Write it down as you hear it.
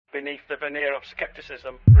Beneath the veneer of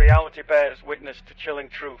skepticism, reality bears witness to chilling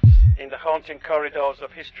truths. In the haunting corridors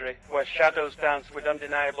of history, where shadows dance with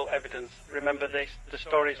undeniable evidence, remember this, the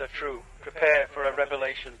stories are true. Prepare for a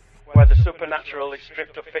revelation. Where the supernatural is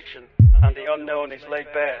stripped of fiction, and the unknown is laid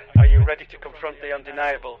bare, are you ready to confront the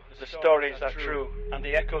undeniable? The stories are true, and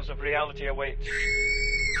the echoes of reality await.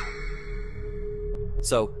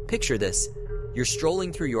 So, picture this. You're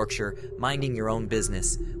strolling through Yorkshire, minding your own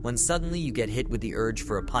business, when suddenly you get hit with the urge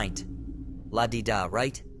for a pint. La-di-da,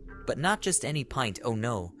 right? But not just any pint, oh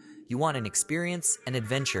no. You want an experience, an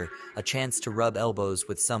adventure, a chance to rub elbows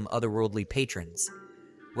with some otherworldly patrons.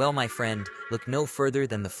 Well, my friend, look no further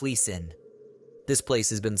than the Fleece Inn. This place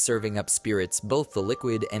has been serving up spirits, both the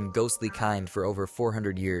liquid and ghostly kind, for over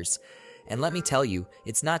 400 years. And let me tell you,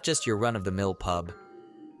 it's not just your run-of-the-mill pub.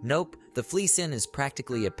 Nope, the Fleece Inn is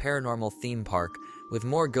practically a paranormal theme park with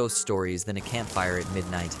more ghost stories than a campfire at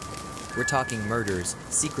midnight. We're talking murders,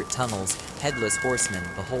 secret tunnels, headless horsemen,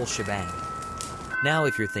 the whole shebang. Now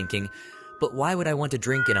if you're thinking, but why would I want to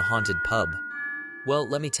drink in a haunted pub? Well,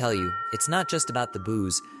 let me tell you, it's not just about the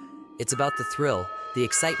booze. It's about the thrill, the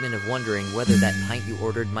excitement of wondering whether that pint you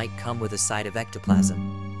ordered might come with a side of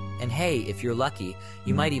ectoplasm. And hey, if you're lucky,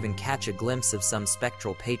 you might even catch a glimpse of some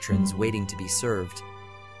spectral patrons waiting to be served.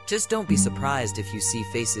 Just don't be surprised if you see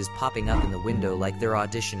faces popping up in the window like they're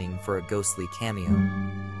auditioning for a ghostly cameo.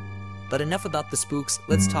 But enough about the spooks,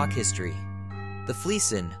 let's talk history. The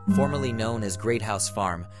Fleece Inn, formerly known as Great House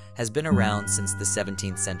Farm, has been around since the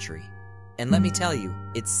 17th century. And let me tell you,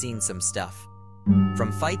 it's seen some stuff.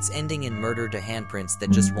 From fights ending in murder to handprints that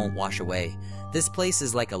just won't wash away, this place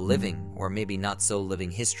is like a living, or maybe not so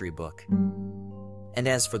living, history book. And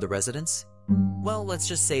as for the residents? Well, let's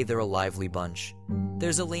just say they're a lively bunch.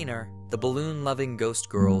 There's Alina, the balloon-loving ghost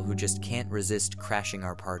girl who just can't resist crashing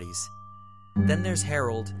our parties. Then there's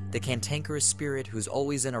Harold, the cantankerous spirit who's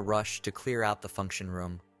always in a rush to clear out the function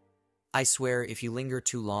room. I swear, if you linger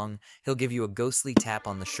too long, he'll give you a ghostly tap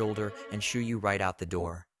on the shoulder and shoo you right out the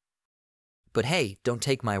door. But hey, don't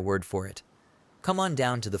take my word for it. Come on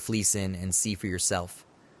down to the Fleece Inn and see for yourself.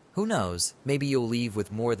 Who knows, maybe you'll leave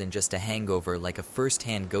with more than just a hangover, like a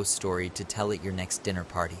first-hand ghost story to tell at your next dinner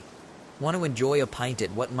party. Want to enjoy a pint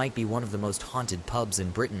at what might be one of the most haunted pubs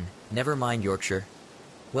in Britain, never mind Yorkshire?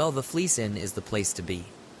 Well, the Fleece Inn is the place to be.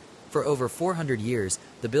 For over 400 years,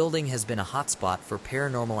 the building has been a hotspot for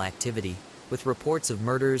paranormal activity, with reports of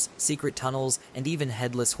murders, secret tunnels, and even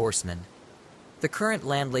headless horsemen. The current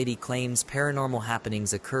landlady claims paranormal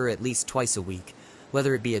happenings occur at least twice a week,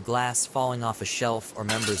 whether it be a glass falling off a shelf or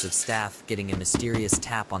members of staff getting a mysterious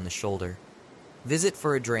tap on the shoulder. Visit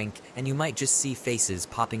for a drink, and you might just see faces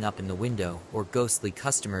popping up in the window or ghostly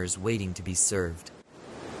customers waiting to be served.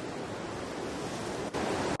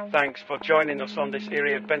 Thanks for joining us on this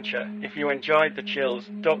eerie adventure. If you enjoyed the chills,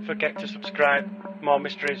 don't forget to subscribe. More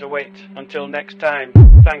mysteries await. Until next time,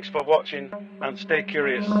 thanks for watching and stay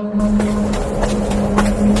curious.